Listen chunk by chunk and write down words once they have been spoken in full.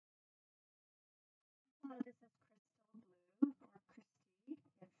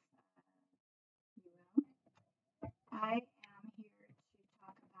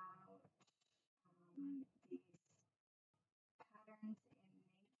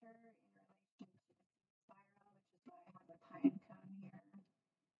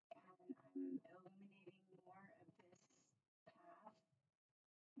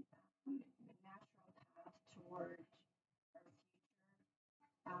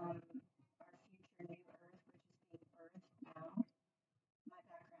our future new Earth, which is being birthed now. My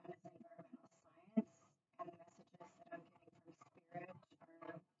background is environmental science, and the messages that I'm getting from Spirit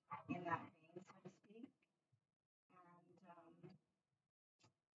are in that vein, so to speak. And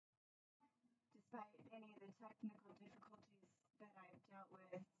despite any of the technical difficulties that I've dealt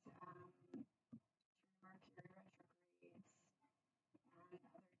with through Mercury retrogrades and other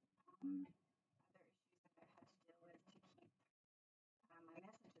issues that I've had to deal with to keep my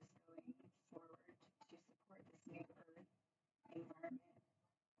messages going forward to support this new Earth environment.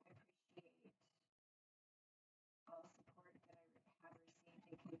 I appreciate all support that I have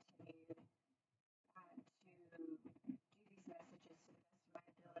received and continue to do these messages to the best of my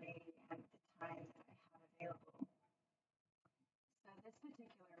ability and the time that I have available. So this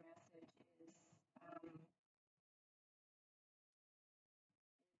particular message is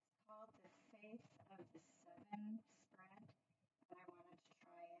called The Faith of the Seven spread, and I wanted to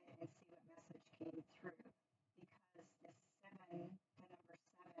try it and see what message came through because the seven, the number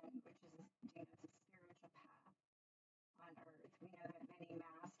seven, which is denotes a spiritual path on Earth. We know that many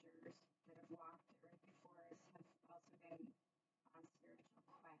masters that have walked the Earth before us have also been on spiritual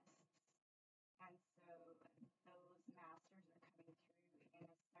quests. And so those masters are coming through in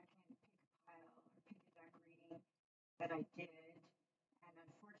a second pick a pile or pick a deck reading that I did. And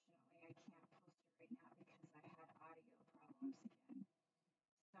unfortunately, I can't post it right now because I had audio problems again.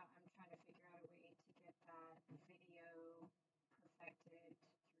 So I'm trying to figure out a way to get that video perfected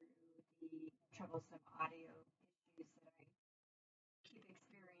through the troublesome audio issues that I keep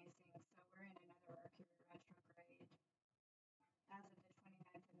experiencing. So we're in another Mercury retrograde as of the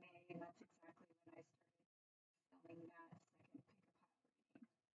 29th of May, and that's exactly when I started filming that second pick-a-pile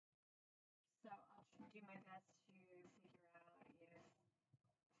reading. So I'll do my best to figure out if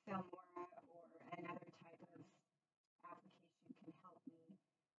Filmora or another type of application can help me.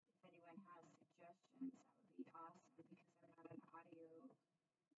 If anyone has suggestions, that would be awesome because I'm not an audio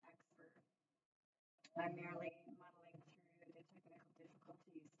expert. I'm merely muddling through the technical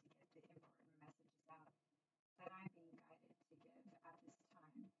difficulties to get the important messages out that I'm being guided to give at this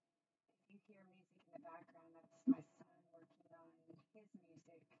time. If you hear music in the background, that's my son working on his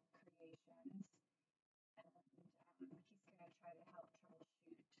music creations, and he's going to try to help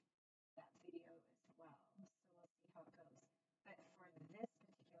troubleshoot that video as well. So we'll see how it goes. But for this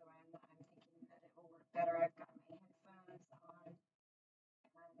particular one, I'm thinking that it will work better. I've got my headphones on,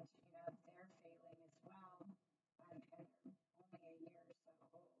 and they're failing as well, and they're only a year or so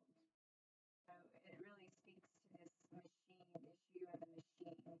old. So it really speaks to this machine issue of the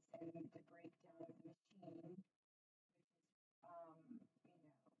machines and the breakdown of the machine, which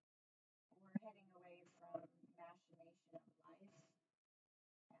is, we're heading away from machination of life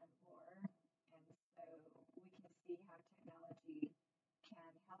and lore, and so we can see how technology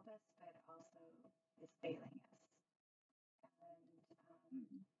can help us, but also is failing us.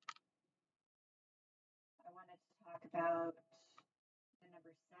 And I wanted to talk about the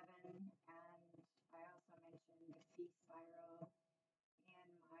number seven, and I also mentioned the fee spiral in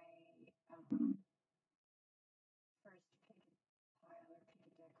my first pick a pile or pick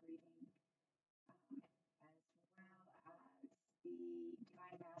a deck reading, as well as the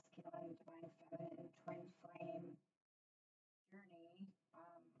divine masculine, divine feminine, twin flame journey.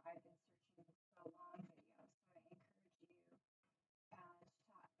 I've been searching for a long video, so I encourage you to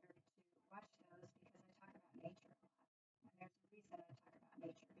watch those because I talk about nature a lot. And there's a reason I talk about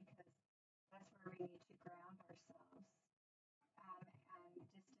nature because that's where we need to ground ourselves and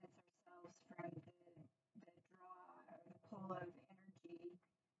distance ourselves from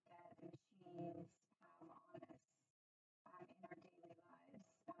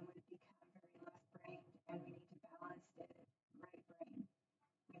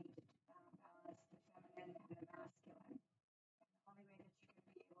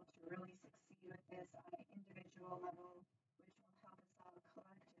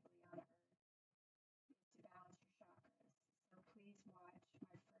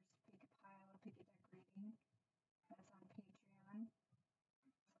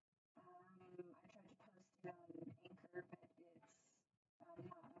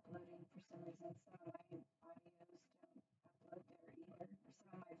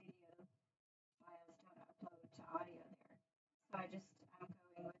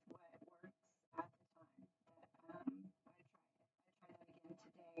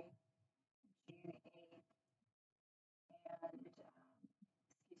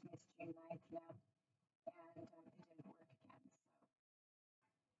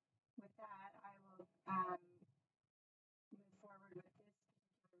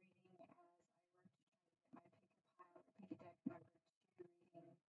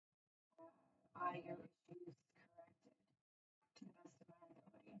audio issues corrected to the best of my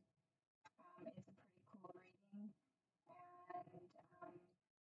ability. It's a pretty cool reading, and I'm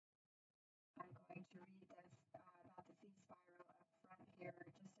going to read this about the fee spiral up front here,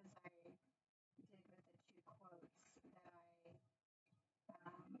 just as I did with the two quotes that I talked about in the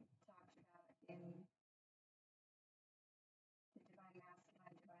Divine Masculine,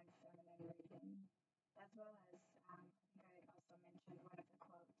 Divine Feminine reading, as well as I think I also mentioned one of the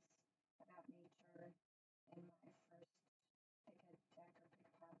quotes about nature in my first pick a deck or pick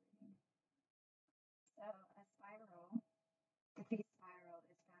a pile reading. So a spiral, the fee spiral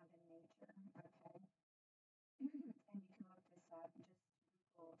is found in nature, okay? And you can look this up, just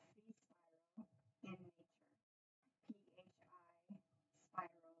Google fee spiral in nature, PHI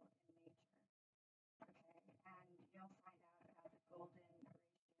spiral in nature, okay? And you'll find out about the golden ratio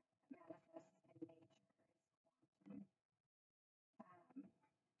that manifests in nature. It's quantum.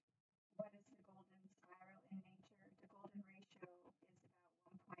 What is the golden spiral in nature? The golden ratio is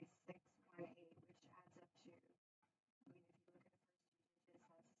about 1.618, which adds up to, I mean, if you look at the first two digits,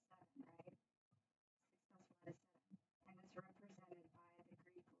 that's a 7, right? 6 plus 1 is 7. And it's represented by the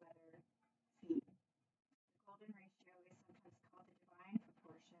Greek letter phi. The golden ratio is sometimes called the divine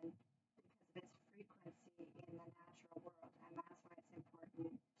proportion because of its frequency in the natural world, and that's why it's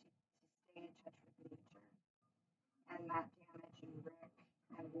important to stay in touch with nature and not damage and wreck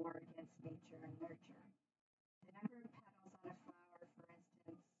and war against nature and nurture. The number of petals on a flower, for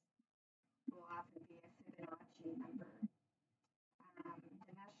instance, will often be a Fibonacci number.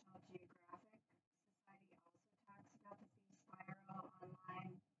 The National Geographic Society also talks about the fee spiral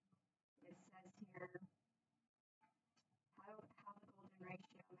online. It says here how the golden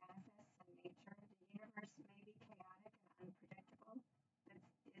ratio manifests in nature. The universe may be chaotic and unpredictable, but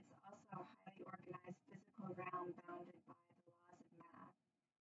it's also a highly organized physical realm bounded by the laws of math.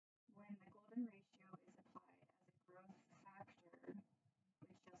 When the golden ratio is applied as a growth factor,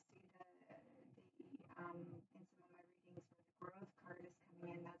 which you'll see in some of my readings where the growth card is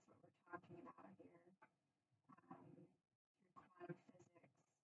coming in, that's what we're talking about here, through quantum physics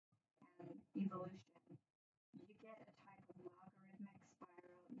and evolution. You get a type of logarithmic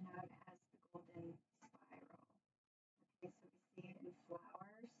spiral known as the golden spiral. Okay, so we see it in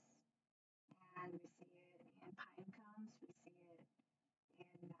flowers, and we see it in pine cones, we see it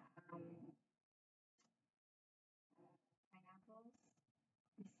in pineapples,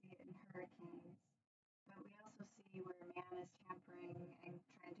 we see it in hurricanes, but we also see where man is tampering and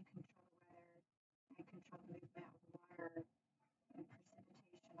trying to control the weather and control the movement of water and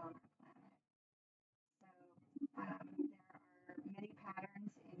precipitation on our planet. So there are many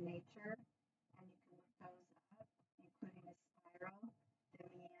patterns in nature, and you can look those up, including a spiral, the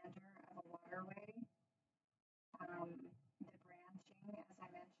meander of a waterway, the branching, as I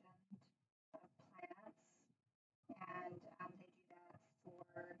mentioned, of plants, and they do that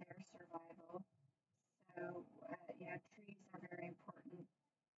for their survival. So, trees are very important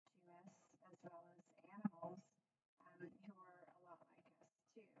to us, as well as animals, who are a lot like us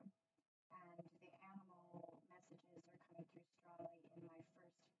too. And the animal messages are coming through strongly in my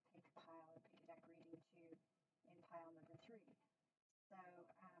first pick pile or pick a deck reading too, in pile number 3. So,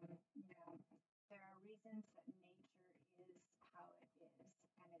 there are reasons that nature is how it is,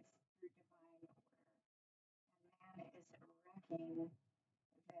 and it's through divine order. And man is wrecking this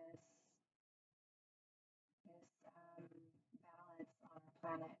balance on our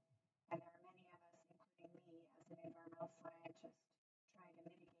planet. And there are many of us, including me as an environmental scientist, trying to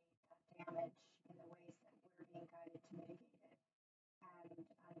mitigate that damage in the ways that we're being guided to mitigate it. And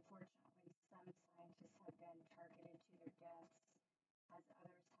unfortunately, some scientists have been targeted to their deaths, as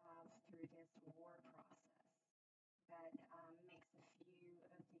others have through this war process that makes a few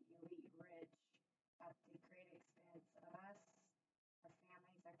of the elite rich at the great expense of us, our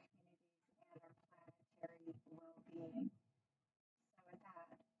families, our communities, and our planetary well-being. So with that,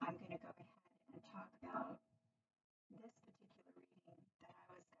 I'm going to go ahead and talk about this particular reading that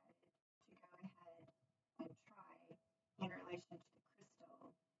I was guided to go ahead and try in relation to the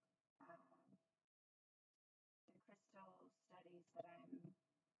crystal studies that I'm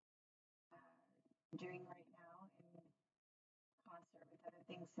doing right now in concert with other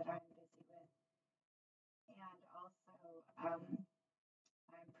things that I'm busy with. And also, I'm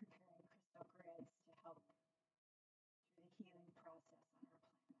preparing crystal grids to help through the healing process on our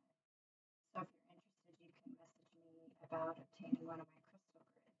planet. So if you're interested, you can message me about obtaining one of my crystal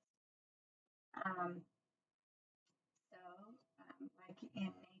grids. Like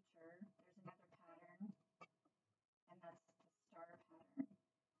in nature, there's another pattern, and that's the star pattern.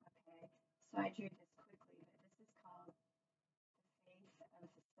 Okay, so I drew this quickly, but this is called the face of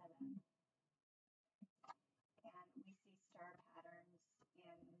the 7.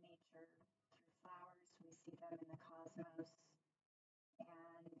 cosmos,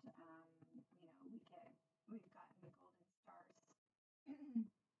 and we've gotten golden stars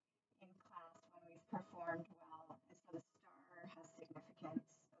in class when we've performed well, and so the star has significance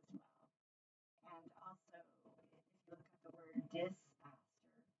as well. And also, if you look at the word disaster,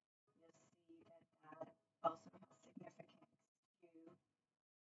 you'll see that that also has significance to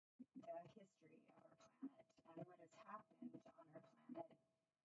the history of our planet and what has happened on our planet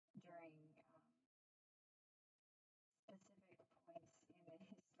during specific points in the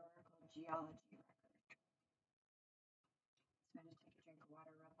historical geology record. So I'm going to take a drink of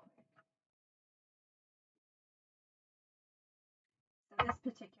water real quick. So this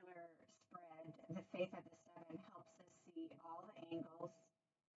particular spread, The Faith of the Seven, helps us see all the angles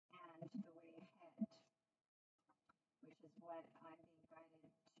and the way ahead, which is what I'm being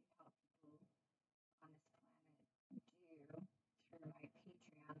guided to help people on this planet do through my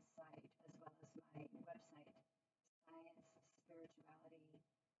Patreon site as well as my website, Science, Spirituality,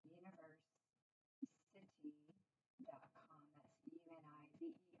 Universe, City.com. That's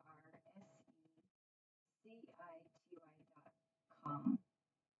UNIVERSECITY.com.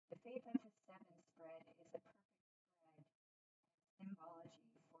 The Faith of the Seven spread is a perfect spread and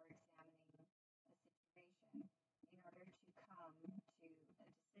symbology for examining a situation in order to come to a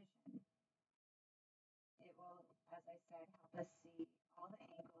decision. It will, as I said, help us see all the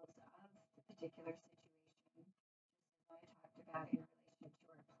angles of the particular situation, just as I talked about in relation to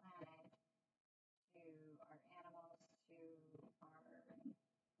our planet, to our animals, to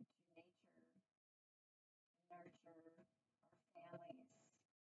nature, nurture, our families,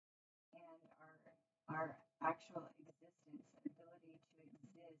 and our actual existence, ability to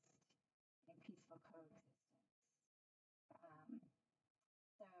exist in peaceful coexistence.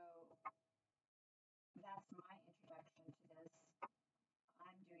 So that's my introduction to this.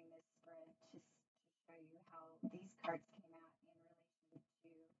 I'm doing this spread to show you how these cards came out in relation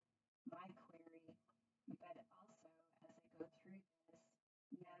to my query, but also as I go through this,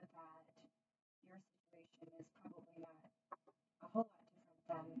 know that your situation is probably not a whole lot different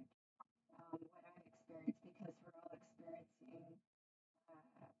than what I've experienced, because we're all experiencing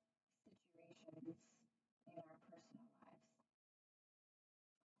situations in our personal lives.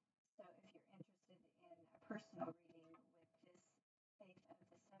 So if you're interested in a personal reading with this Faith of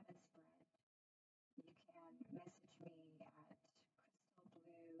the Seven spread, you can message me at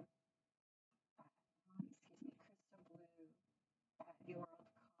crystalblue at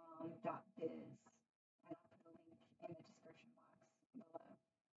yourworldcom.biz, and I'll put a link in the description box below.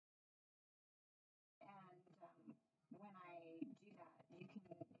 And when I do that, you can, if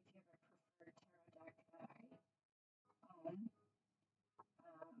you have a preferred tarot deck that I own,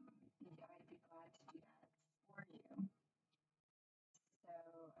 I'd be glad to do that for you. So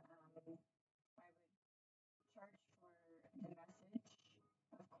I would charge for the message,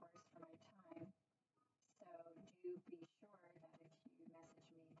 of course, for my time. So do be sure that if you message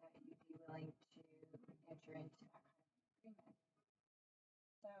me that you'd be willing to enter into that kind of agreement.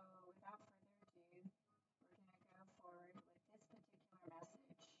 So without further ado, we're going to go forward with this particular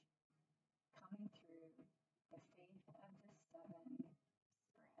message coming through the Faith of the Seven spread.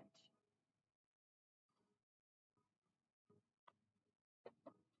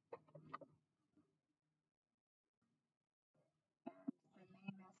 And the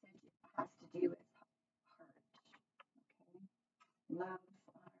main message has to do with heart, okay? Love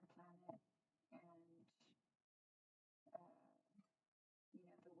on our planet, and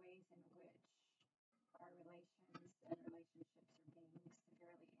the ways in which our relations and relationships are being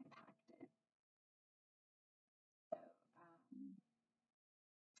severely impacted. So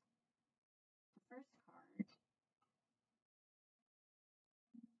the first card is,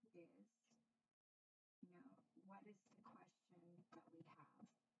 what is the question that we have?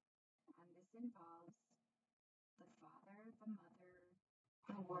 And this involves the father, the mother,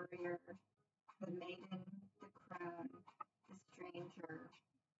 the warrior, the maiden, the crone, the stranger,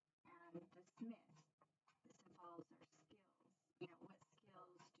 and the smith. This involves our skills. What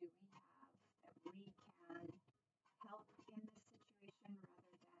skills do we have that we can help in this situation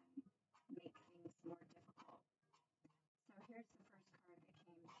rather than make things more difficult? So here's the first card that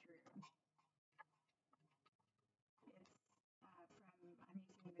came through. It's I'm using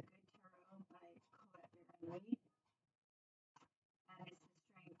the Good Tarot by Colette Baron-Reid, and it's the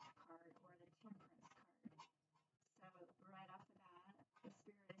Strength card, or the Temperance card. So right off the bat, the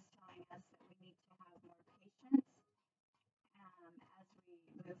Spirit is telling us that we need to have more patience as we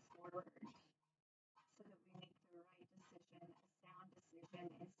move forward, so that we make the right decision, a sound decision,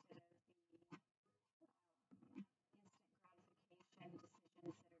 instead of the instant gratification decisions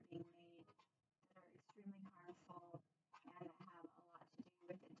that are being made that are extremely harmful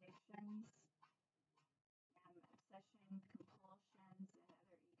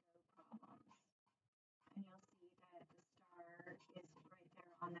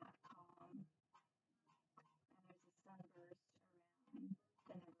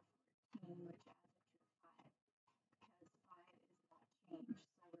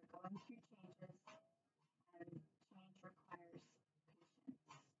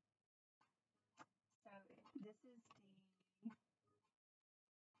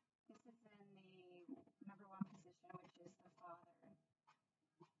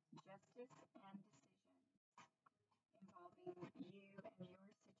and decisions involving you and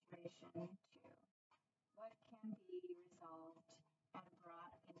your situation too. What can be resolved and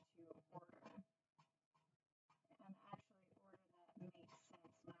brought into order? And actually order that makes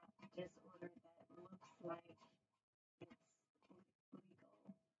sense, not disorder that looks like it's legal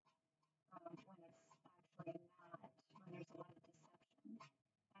when it's actually not, when there's a lot of deception.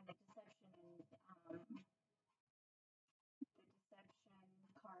 And the deception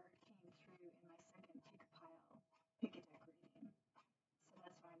card came through in my second pick a deck reading. So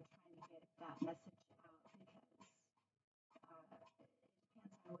that's why I'm trying to get that message out because it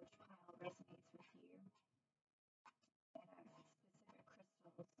depends on which pile resonates with you. And I have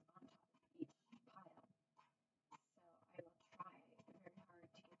specific crystals on top of each pile. So I will try very hard to get that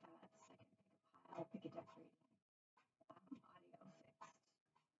second pick a deck reading audio fixed.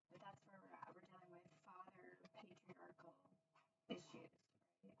 But that's where we're at. We're dealing with father patriarchal issues,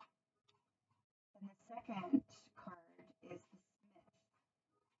 right? And the second card is the Smith.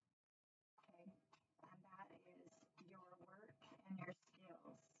 Okay, and that is your work and your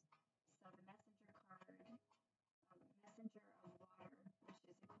skills. So the messenger card, messenger of water, which is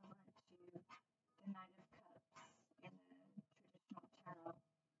equivalent to the Knight of Cups in the traditional tarot,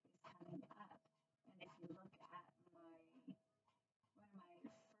 is coming up. And if you look at one of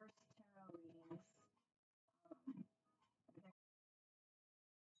my first tarot readings, that's my computer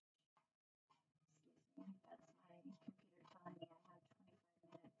telling me I have 25 minutes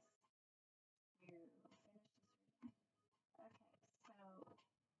to finish this reading. Okay, so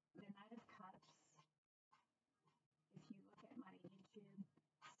the Knight of Cups, if you look at my YouTube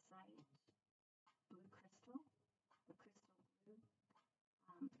site, Blue Crystal, the crystal blue,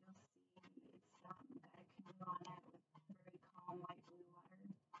 you'll see it's got a canoe on it with very calm light blue water, and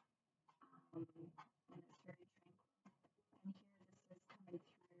it's very tranquil. And here this is coming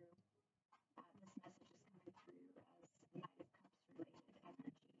through, this message is coming through as Knight of Cups related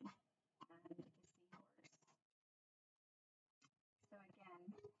energy and the seahorse. So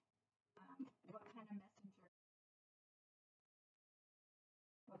again, what kind of messenger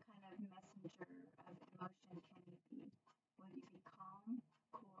of emotion can you be? Will you be calm,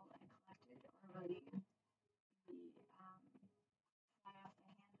 cool, and collected, or will you be fly off the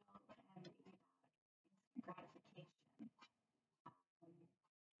handle and be about instant gratification?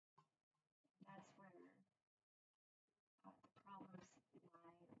 That's where the problems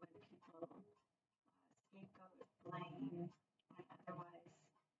lie when people scapegoat, blame, and otherwise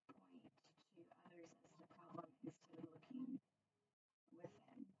point to others as the problem instead of looking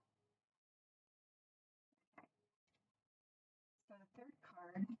within. Okay. So the third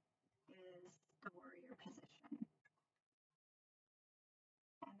card is the warrior position.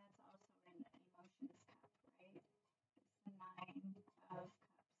 And that's also an emotions cup, right? It's the Nine of Cups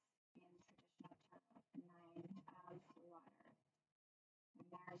in traditional tarot, the Nine of Water. And there's like a mermaid there, right?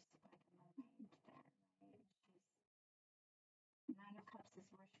 Nine of Cups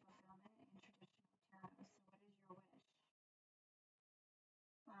is wish fulfillment in traditional tarot. So what is your wish?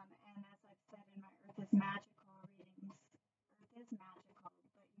 And as I've said in my Earth is Magical readings, Earth is magical,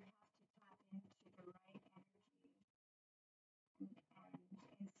 but you have to tap into the right energy. And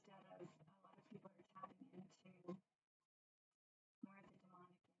instead of, a lot of people are tapping into more of the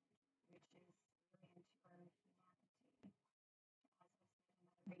demonic energy, which is really into our humanity,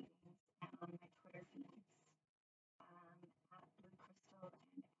 as I said in my readings and on my Twitter feeds, at Blue Crystal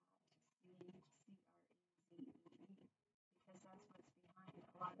and at CREZEE, because that's what's behind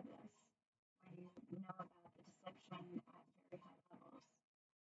a lot of this when you know about the deception at very high levels.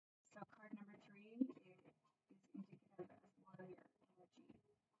 So card number 3 is indicative of warrior energy.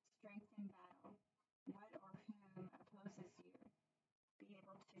 Strength in battle. What or whom opposes you? Be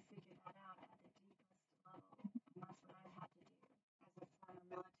able to figure that out at the deepest level. And that's what I've had to do as a former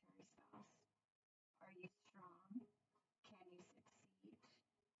military spouse. Are you strong? Can you succeed?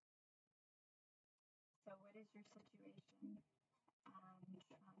 So what is your situation? And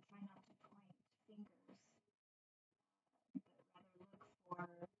try not to point fingers, but rather look for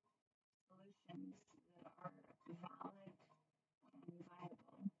solutions that are valid and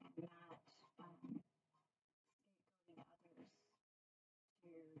viable and not scapegoating others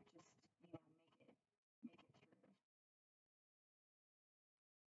to just, make it through.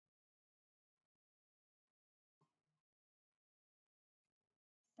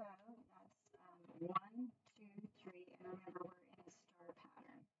 So that's 1, 2, 3, and remember we're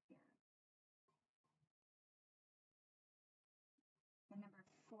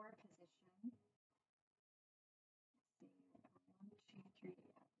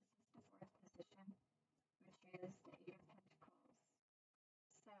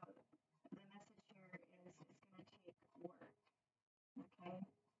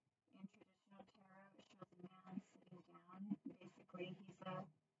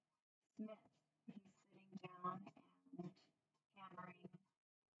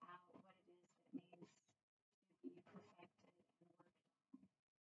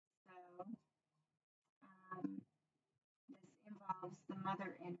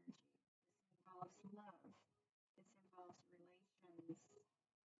mother energy. This involves love. This involves relations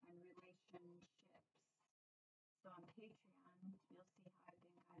and relationships. So on Patreon, you'll see how I've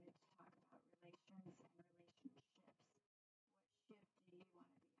been guided to talk about relations and relationships. What ship do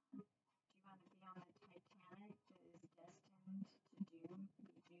you want to be on? Do you want to be on the Titanic that is destined to be doomed?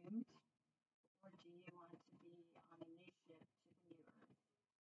 Or do you want to be on a new ship to the new Earth?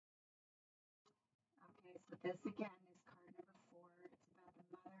 Okay, so this again is card number 4. It's about the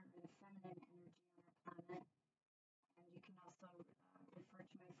mother or the feminine energy on our planet. And you can also refer to my first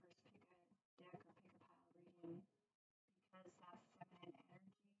pick a deck or pick a pile reading, because that feminine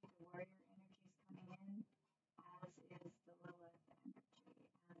energy, the warrior energy, is coming in, as is the Lilith energy.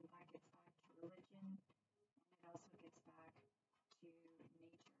 And that gets back to religion, and it also gets back to nature and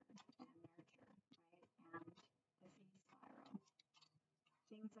nurture, right? And the fee spiral.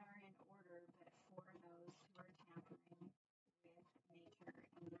 Things are in order, but for those who are tampering with nature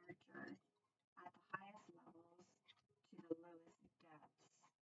and nurture at the highest levels to the lowest depths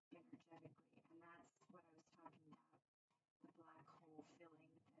energetically. And that's what I was talking about, the black hole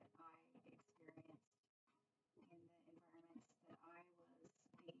feeling that I experienced in the environments that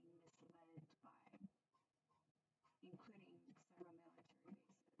I was being misled by, including several military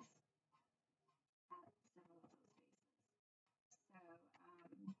bases at several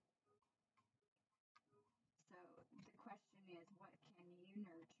of those bases. So the question is, what can you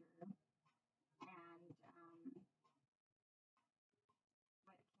nurture, and what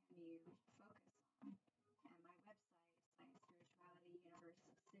can you focus on? And my website,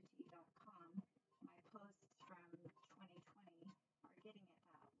 sciencespiritualityuniversecity.com, my posts from 2020 are getting at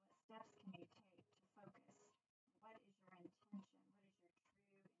that. What steps can you take to focus? What is your intention?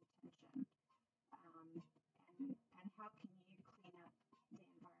 What is your true intention? And how can you clean up the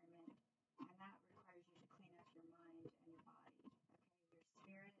environment? And that requires you to clean up your mind and your body. Okay, your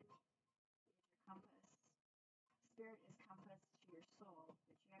spirit is your compass. Spirit is compass to your soul,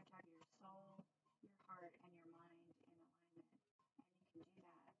 but you have to have your soul, your heart, and your mind in alignment. And you can do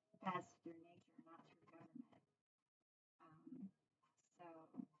that best through nature, not through government. So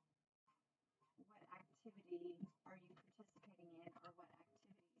what activity are you participating in, or what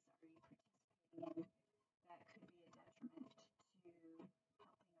activities are you participating in that could be a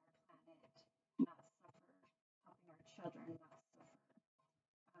detriment to helping our planet not suffer, helping our children not suffer?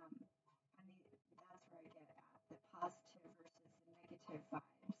 That's where I get at the positive versus the negative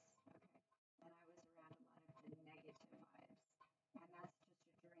vibes. Okay, and I was around a lot of the negative vibes, and that's just a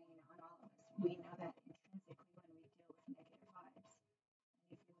drain on all of us. We know that intrinsically when we deal with negative vibes.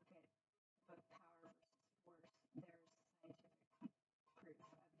 And if you look at the book Power versus Force, there's scientific proof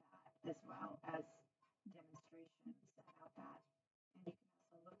of that, as well as demonstrations about that. And you can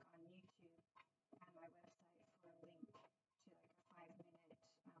also look on YouTube and my website for a link to like a 5-minute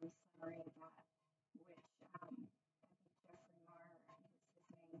summary of that, which I think Jeffrey Marr is his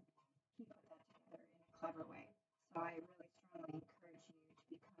name. He put that together in a clever way. So I really strongly encourage you to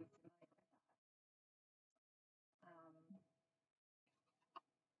become familiar with that.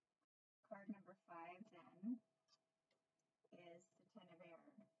 Card number 5 then is the Ten of Air.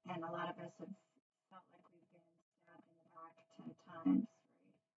 And a lot of us have felt like we've been stabbed in the back 10 times,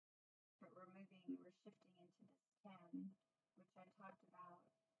 right? But we're shifting into this 10, which I talked about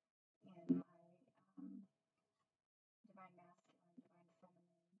in my Divine Masculine, Divine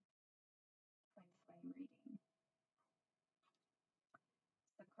Feminine, Twin Flame reading.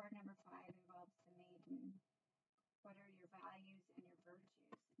 So card number 5 involves the Maiden. What are your values and your virtues?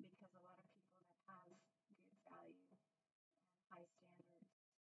 Because a lot of people that have good value and high standards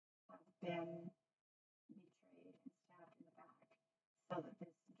have been betrayed and stabbed in the back, so that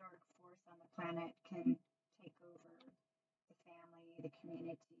this dark force on the planet can take over the family, the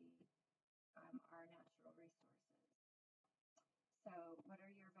community, our natural resources. So what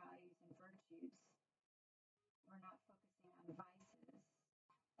are your values and virtues? We're not focusing on vices,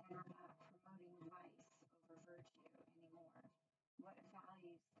 and we're not promoting vice over virtue anymore. What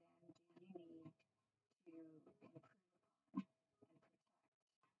values then do you need to improve upon and protect?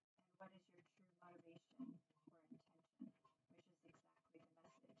 And what is your true motivation or intention? Which is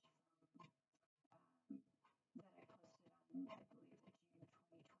exactly the message from that I posted on, I believe, the June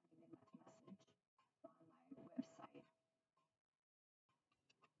 2020 midmonth message on my website.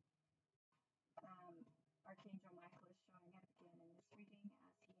 Archangel Michael is showing up again in this reading, as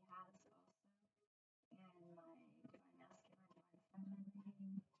he has also in my Divine Masculine, Divine Feminine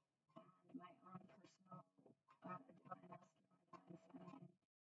reading, and my own personal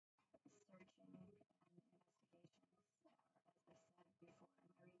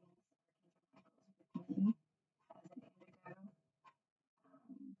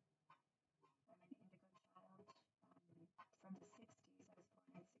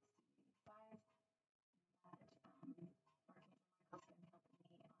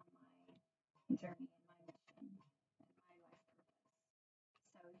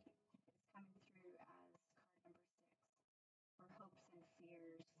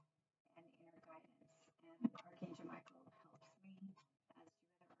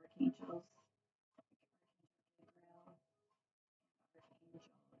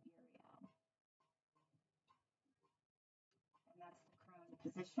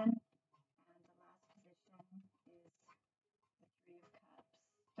position. And the last position is the Three of Cups,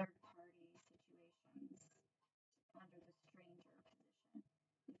 third party situations under the stranger position.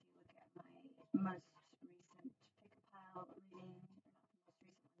 If you look at my most recent pick a pile reading, or not the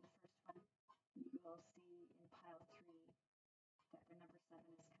most recent one, the first one, you will see in pile 3 that the number 7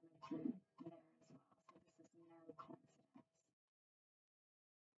 is coming through there as well. So this is no coincidence.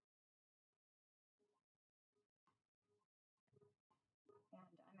 And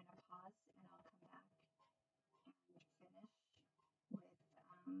I'm going to pause and I'll come back and finish with this reading and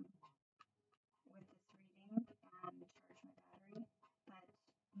charge my battery. But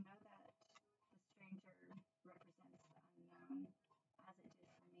know that the stranger represents the unknown, as it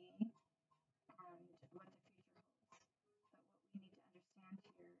did for me, and what the future holds. But what we need to understand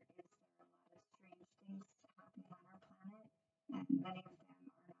here is there are a lot of strange things happening on our planet, and many of them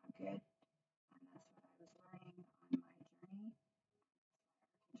are not good. And that's what I was learning on my journey.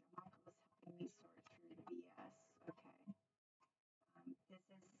 Archangel Michael was helping me sort through the BS. Okay. This is the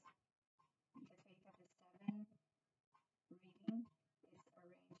Faith of the Seven reading. Is arranged in a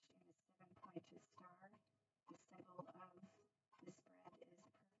 7-pointed star. The symbol of the spread is a perfect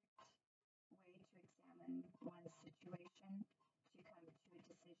way to examine one's situation, to come to a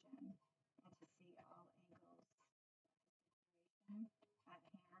decision, and to see all angles of the situation at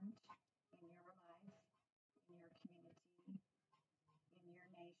hand in your life, in your community, in your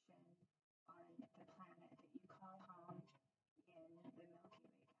nation, on the planet that you call home, in the Milky Way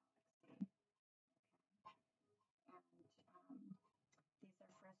galaxy. Okay? And these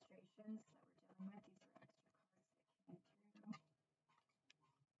are frustrations that we're dealing with. These are extra cards that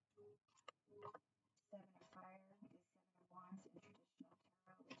came through. Seven of Fire is Seven of Wands in traditional tarot, which is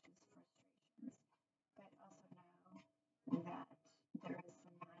frustrations. But also know that there is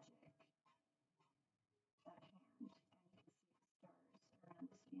some magic at hand, and you can see the stars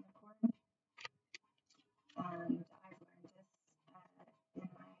around this unicorn. And I've learned this in my going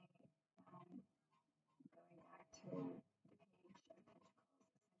back to the Page of Pentacles,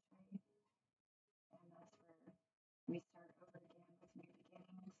 essentially. And that's where we start over again with new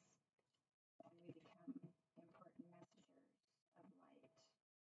beginnings, and we become important messengers of light.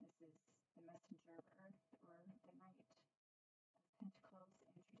 This is the messenger of earth, or the Knight of Pentacles in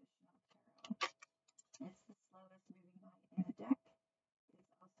traditional tarot. It's the slowest moving light in the deck.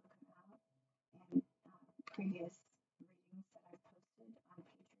 It's also come out in previous readings that I've posted on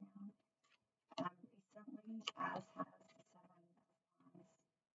Patreon recently, as has the Seven of Wands,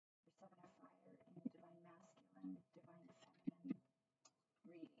 or Seven of Fire in Divine Masculine, Divine Feminine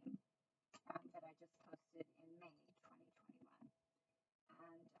reading that I just posted in May 2021.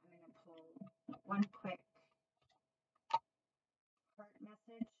 And I'm going to pull one quick heart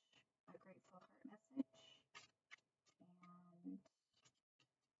message, a grateful heart message, and I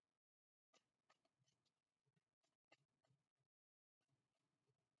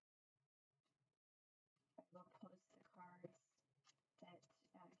will post the cards that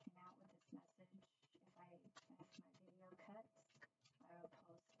came out with this message. If I finish my video cuts, I will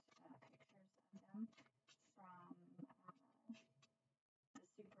post pictures of them from the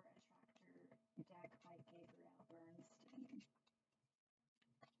Super Attractor deck by Gabrielle Bernstein.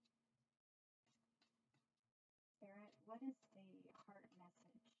 Spirit, what is the heart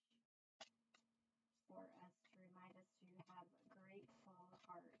message for us to remind us to have grateful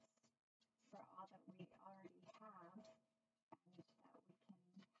hearts for all that we already have, and that we can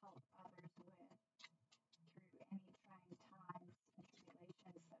help others with through any trying times and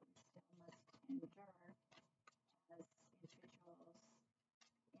tribulations that we still must endure as individuals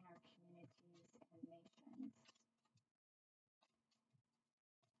in our communities and nations.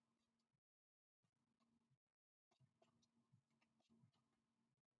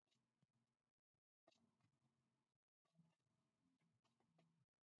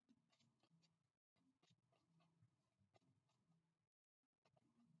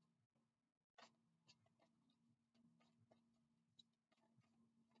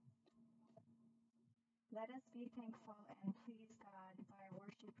 Let us be thankful and please God by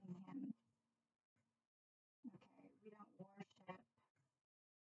worshiping Him. Okay, we don't worship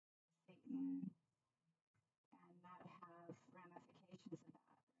Satan and not have ramifications of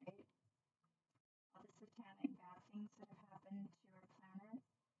that, right? All the satanic bad things that have happened to our planet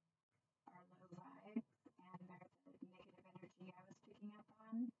are low vibes, and they're the negative energy I was picking up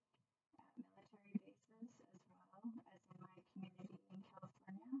on at military bases, as well as in my community in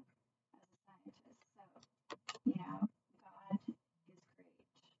California as a scientist. So, God is great.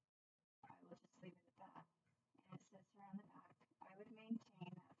 I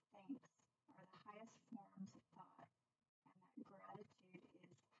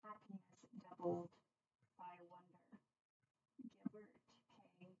Troubled by Wonder, Gilbert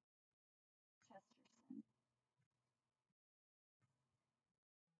K. Chesterton.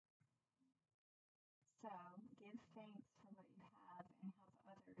 So, give thanks for what you have and help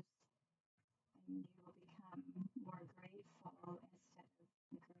others, and you will become more grateful instead of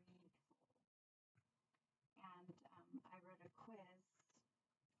greedful. And I wrote a quiz,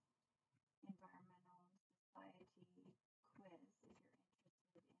 Environmental Society quiz, if you're interested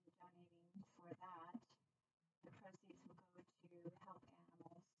in donating for that. The proceeds will go to help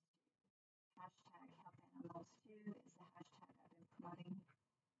animals. Hashtag help animals too is the hashtag I've been promoting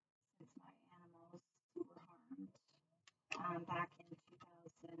since my animals were harmed back in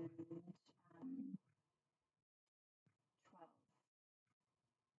 2012 in California.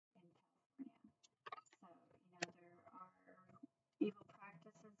 So, there are evil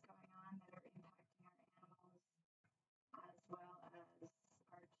practices going on that are impacting our animals as well as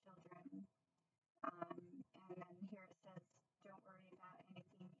our children. And then here it says, don't worry about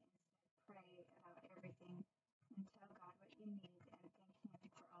anything, instead pray about everything and tell God what you need and thank Him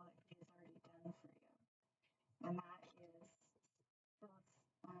for all that He has already done for you. And that is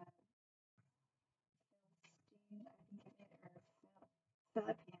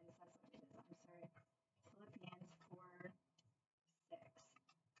Philippians, that's what it is, I'm sorry. Philippians 4:6.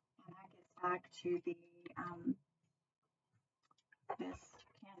 And that gets back to the this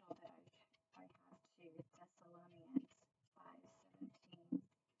candle that I have too, Thessalonians 5:17.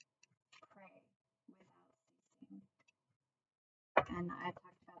 Pray without ceasing. And I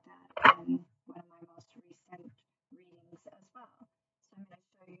talked about that in one of my most recent readings as well. So I'm going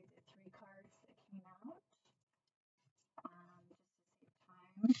to show you the 3 cards that came out, just to save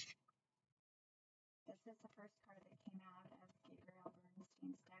time. This is the first card that came out of Gabriel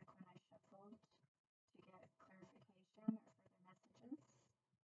Bernstein's deck when I shuffled to get clarification or further messages.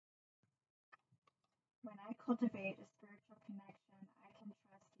 When I cultivate a spiritual connection, I can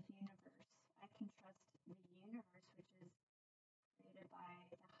trust the universe. I can trust the universe, which is created by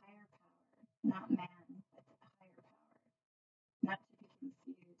the higher power, not man, but the higher power, not to be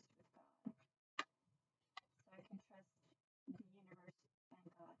confused with God. So I can trust the universe and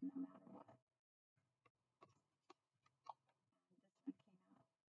God no matter what. And this one came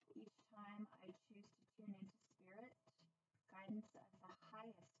out. Each time I choose to tune into spirit, guidance of the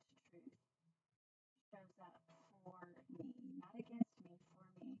highest truth shows up for me, not against me, for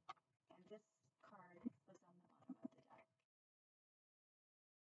me. And this card was on the bottom of the deck.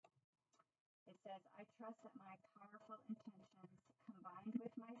 It says, I trust that my powerful intentions combined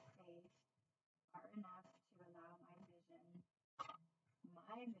with my faith are enough to allow my vision to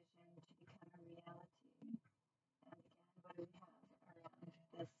become a reality. And again, what do we have around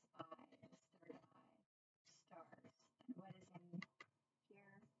this eye, this third eye? Stars. And what is in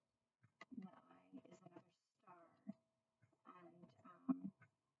here in the eye is another star. And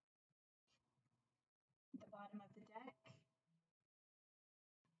the bottom of the deck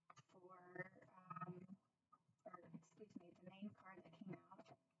the main card that came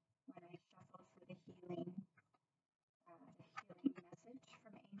out when I shuffled for the healing message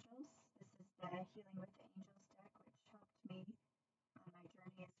from angels. This is the Healing with the Angels deck, which helped me on my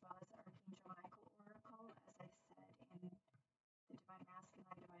journey, as well as Archangel Michael Oracle, as I said in the Divine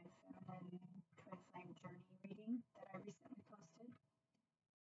Masculine, Divine Feminine Twin Flame Journey reading that I recently posted.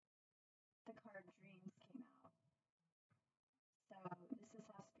 The card Dreams came out. So this is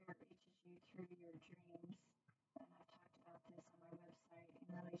how Spirit reaches you through your dreams. And I've talked about this on my website in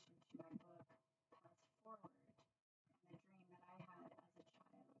relation to my book, Paths Forward, and the dream that I had as a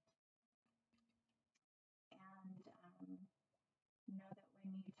child. And know that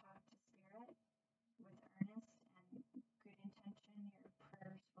when you talk to Spirit with earnest and good intention, your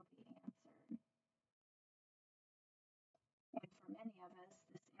prayers will be answered. And for many of us,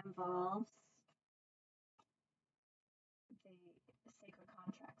 this involves the sacred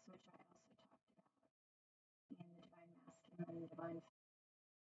contracts, which I also talked about in the Divine Masculine and the Divine.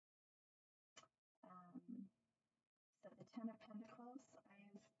 So the Ten of Pentacles,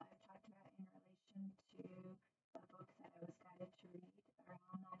 I've talked about in relation to a book that I was guided to read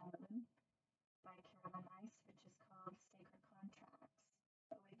around 9/11 by Carolyn Nice, which is called Sacred Contracts,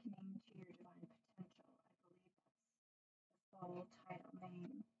 Awakening to Your Divine Potential. I believe that's the full title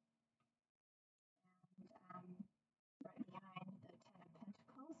name. And right behind the Ten of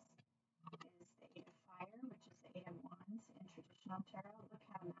Pentacles is the Eight of Fire, which is the Eight of Wands in traditional tarot. Look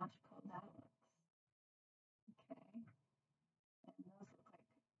how magical that looks. Okay. And those look like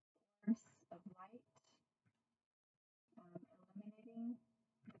orbs of light, illuminating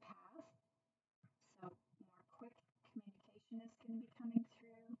the path. So more quick communication is going to be coming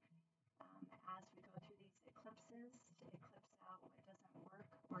through.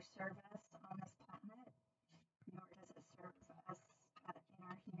 serve us on this planet, nor does it serve us in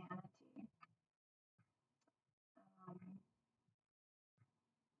our humanity.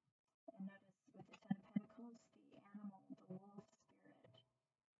 And notice with the Ten of Pentacles, the animal, the wolf spirit,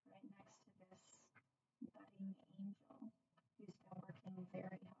 right next to this budding angel who's been working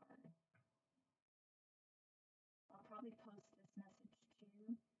very hard. I'll probably post this message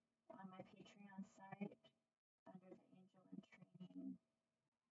too on my Patreon site under the Angel in Training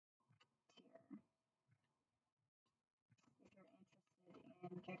tier. If you're interested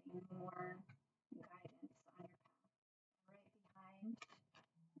in getting more guidance on your path. Right behind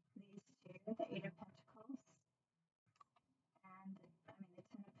these two, the Eight of Pentacles, and the Ten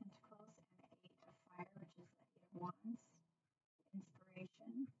of Pentacles and the Eight of Fire, which is the Eight of Wands.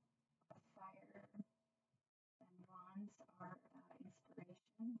 Inspiration. Fire and Wands are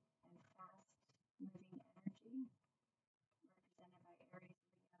inspiration and fast-moving energy, represented by Aries,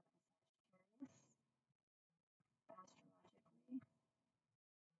 Leo, and Sagittarius, astrologically.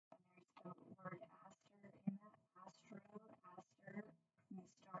 And there's the word aster in that, astro, aster, and the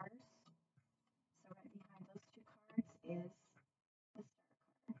stars. So right behind those two cards is the star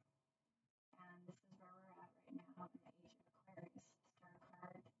card. And this is where we're at right now in the age of Aquarius. The star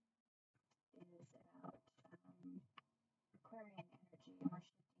card is about Aquarian energy, and we're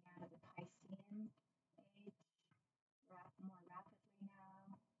shifting out of the Piscean age more rapidly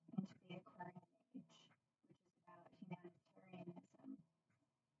now into the Aquarian age, which is about humanitarianism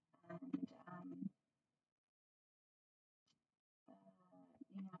and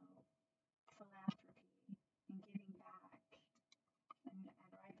philanthropy and giving back. And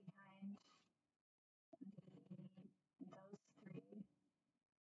right behind those three,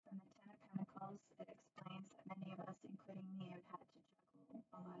 from the Ten of Pentacles, it explains that many of us, including me, have had to juggle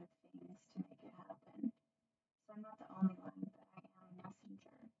a lot of things to make it happen. So I'm not the only one, but I am a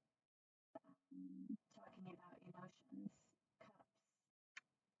messenger. Talking about emotions, cups,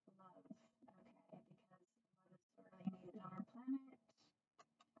 love, okay, because love is sorely needed on our planet,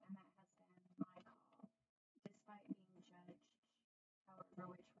 and that has been my call, despite being judged,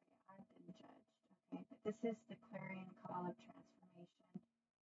 however which way I've been judged, okay, but this is the clarion call of transformation,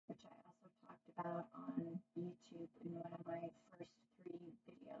 which I also talked about on YouTube in one of my first 3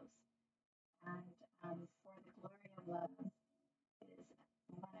 videos. And for the glory of love is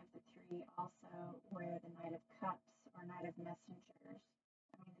one of the 3 also where the Knight of Cups or Knight of Messengers,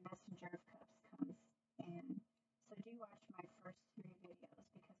 the Messenger of Cups comes in. So do watch my first 3 videos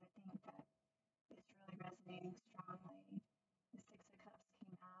because I think that it's really resonating strongly. The Six of Cups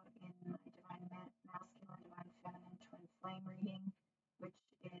came out in my Divine Masculine, Divine Feminine Twin Flame reading, which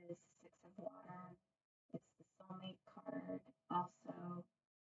is 6 of Water. It's the soulmate card, also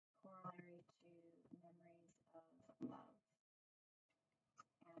corollary to memories of love.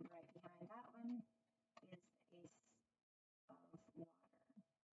 And right behind that one is the Ace of Water.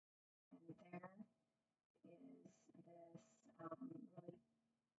 And there is this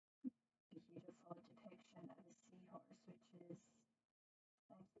really beautiful depiction of a seahorse, which is,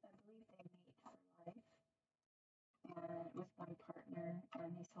 I believe they mate for life, and with one partner, and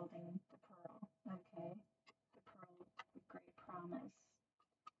he's holding the pearl, okay? The pearl with great promise.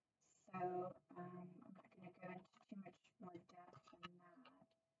 So I'm not going to go into too much more depth than that,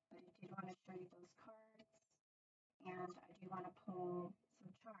 but I did want to show you those cards, and I do want to pull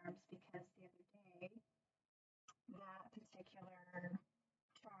some charms because the other day that particular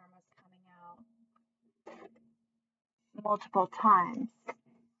charm was coming out multiple times,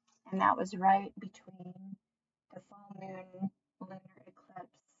 and that was right between the full moon lunar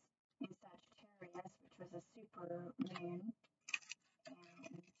eclipse in Sagittarius, which was a super moon,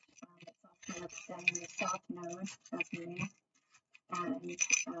 and it's also representing the south node of moon, and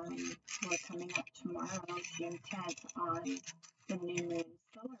we're coming up tomorrow, June 10th, on the new moon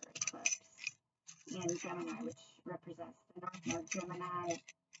solar eclipse in Gemini, which represents the north node. Gemini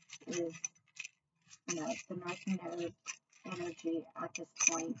is the north node energy at this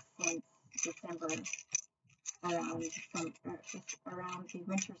point since December, around the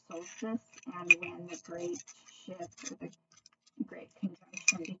winter solstice, and when the great shift, or the great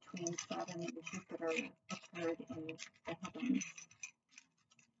conjunction between Saturn and Jupiter occurred in the heavens.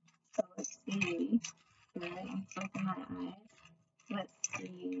 So let's see, good, I'm closing my eyes. Let's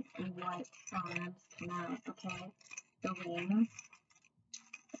see what arms come out, okay? The wings,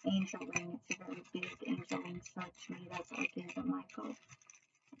 angel wing, it's a very big angel wing, so to me that's Archangel Michael.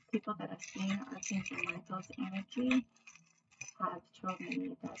 People that have seen Archangel Michael's energy have told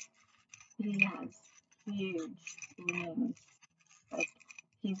me that he has huge wings, like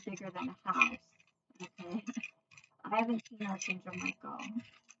he's bigger than a house, okay? I haven't seen Archangel Michael.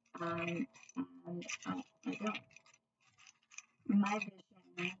 and I don't. My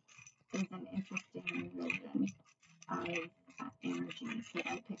vision is an interesting vision of energies that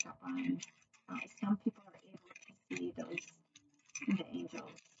I pick up on. Some people are able to see the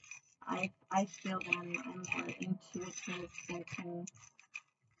angels. I feel them. I'm more intuitive,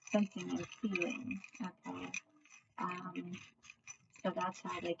 sensing and feeling. Okay. So that's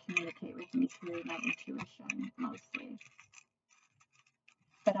how they communicate with me, through my intuition mostly.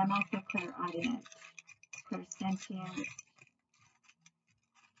 But I'm also clairaudient, clairsentient,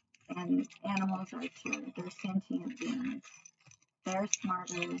 and animals are too. They're sentient beings. They're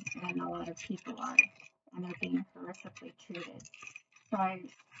smarter than a lot of people are, and they're being horrifically treated. So I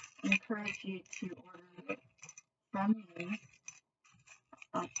encourage you to order from me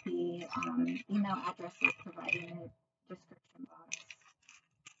at the email address I'll provide in the description box,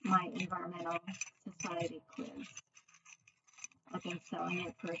 my Environmental Society quiz. I've been selling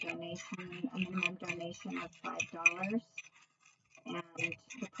it for a minimum donation of $5, and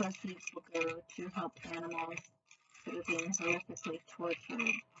the proceeds will go to help animals that are being horrifically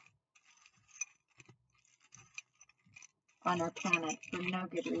tortured on our planet for no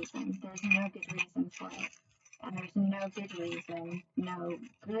good reason. There's no good reason for it. And there's no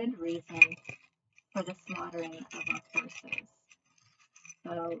good reason for the slaughtering of our forces.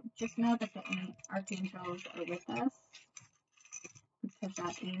 So just know that the archangels are with us, because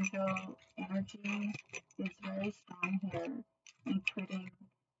that angel energy is very strong here, including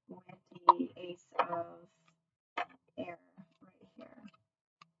with the Ace of Air right here.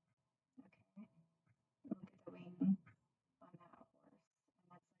 Okay, look at the wing on that horse, and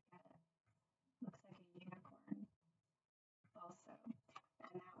that's looks like a unicorn also.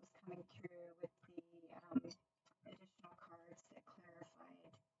 And that was coming through with the additional cards that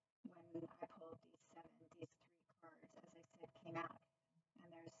clarified when I pulled these three cards, as I said, came out. And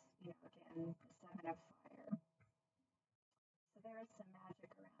there's, again, the Seven of Fire. So there is some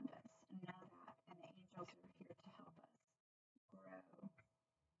magic around us. Know that. And the angels are here to help us grow,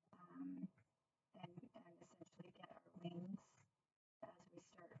 and essentially get our wings as we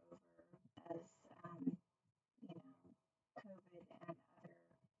start over, as COVID and other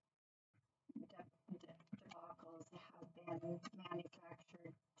debacles have been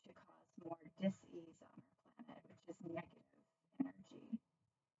manufactured to cause more dis-ease on our planet, which is negative energy.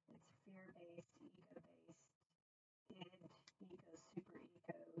 It's fear-based, ego-based, ego, super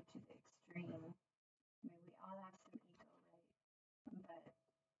ego to the extreme. I mean, we all have some ego, right? But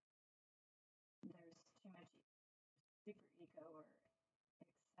there's too much super ego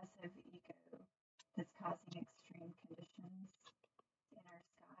or excessive ego that's causing extreme conditions in our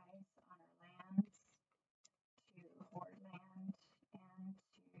skies, on our lands, to hoard land, and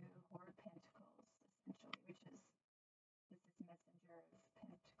to hoard pentacles, essentially, this is Messenger of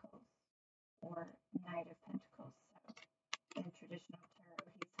Pentacles, or Knight of Pentacles. So in traditional tarot,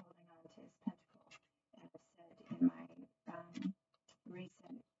 he's holding on to his pentacle. And I've said in my most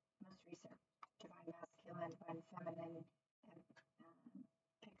recent Divine Masculine, Divine Feminine, and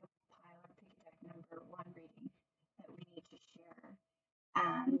pick a pile or pick a deck number 1 reading that we need to share.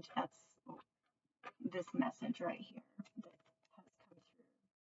 And that's this message right here that has come through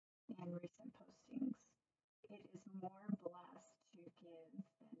in recent postings. It is more blessed to give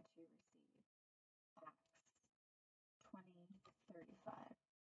than to receive. Acts 20:35.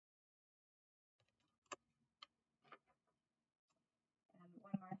 And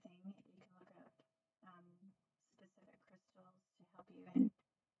one more thing, you can look up specific crystals to help you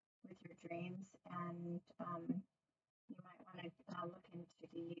with your dreams, and you might want to look into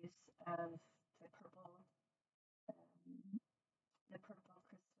the use of the purple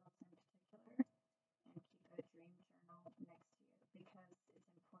crystals in particular, and keep a dream journal next to you, because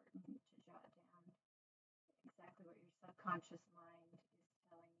it's important to jot down exactly what your subconscious mind is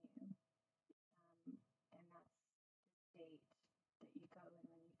telling you, and that's the state that you go in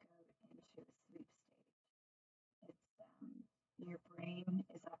when you go into a sleep state. It's your brain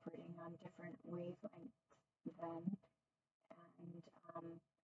is operating on different wavelengths then, and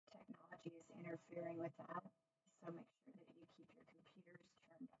technology is interfering with that. So make sure that you keep your computers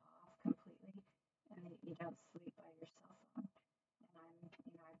turned off completely, and that you don't sleep by your cell phone.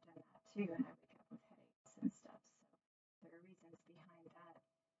 And I've done that too, and I wake up with headaches and stuff. So there are reasons behind that,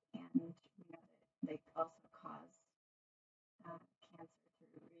 and we know that they also cause cancer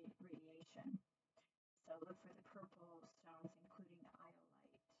through radiation. So look for the purple stones, including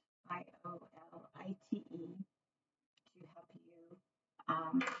iolite, IOLITE, to help you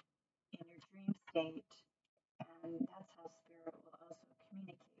in your dream state, and that's how spirit will also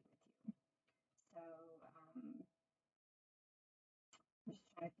communicate with you. So I'm just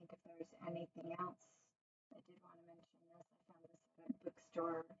trying to think of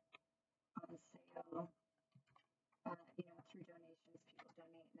store on sale, through donations. People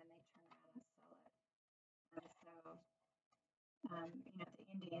donate and then they turn around and sell it. And so, the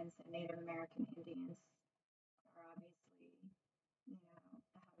Indians and Native American Indians are obviously,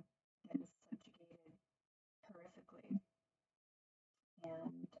 have been subjugated horrifically.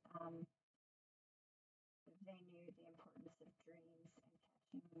 And they knew the importance of dreams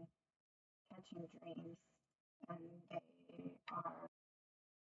and catching dreams. And they are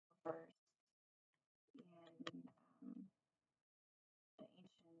versed in the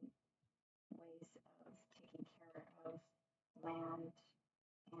ancient ways of taking care of land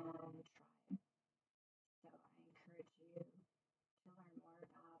and tribe. So I encourage you to learn more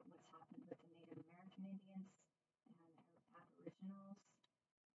about what's happened with the Native American Indians and Aboriginals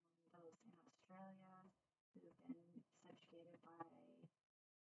and those in Australia who've been subjugated by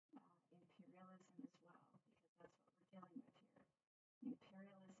imperialism as well, because that's what we're dealing with here.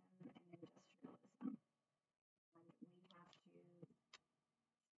 Imperialism and industrialism. And we have to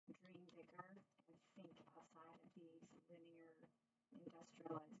dream bigger and think outside of these linear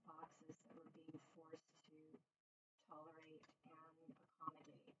industrialized boxes that we're being forced to tolerate and accommodate.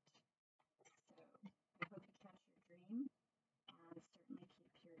 So I hope you catch your dream, and certainly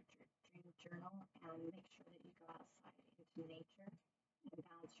keep your dream journal, and make sure that you go outside into nature and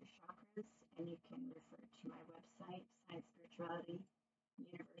balance your chakras. And you can refer to my website, Science Spirituality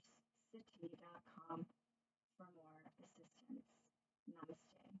University.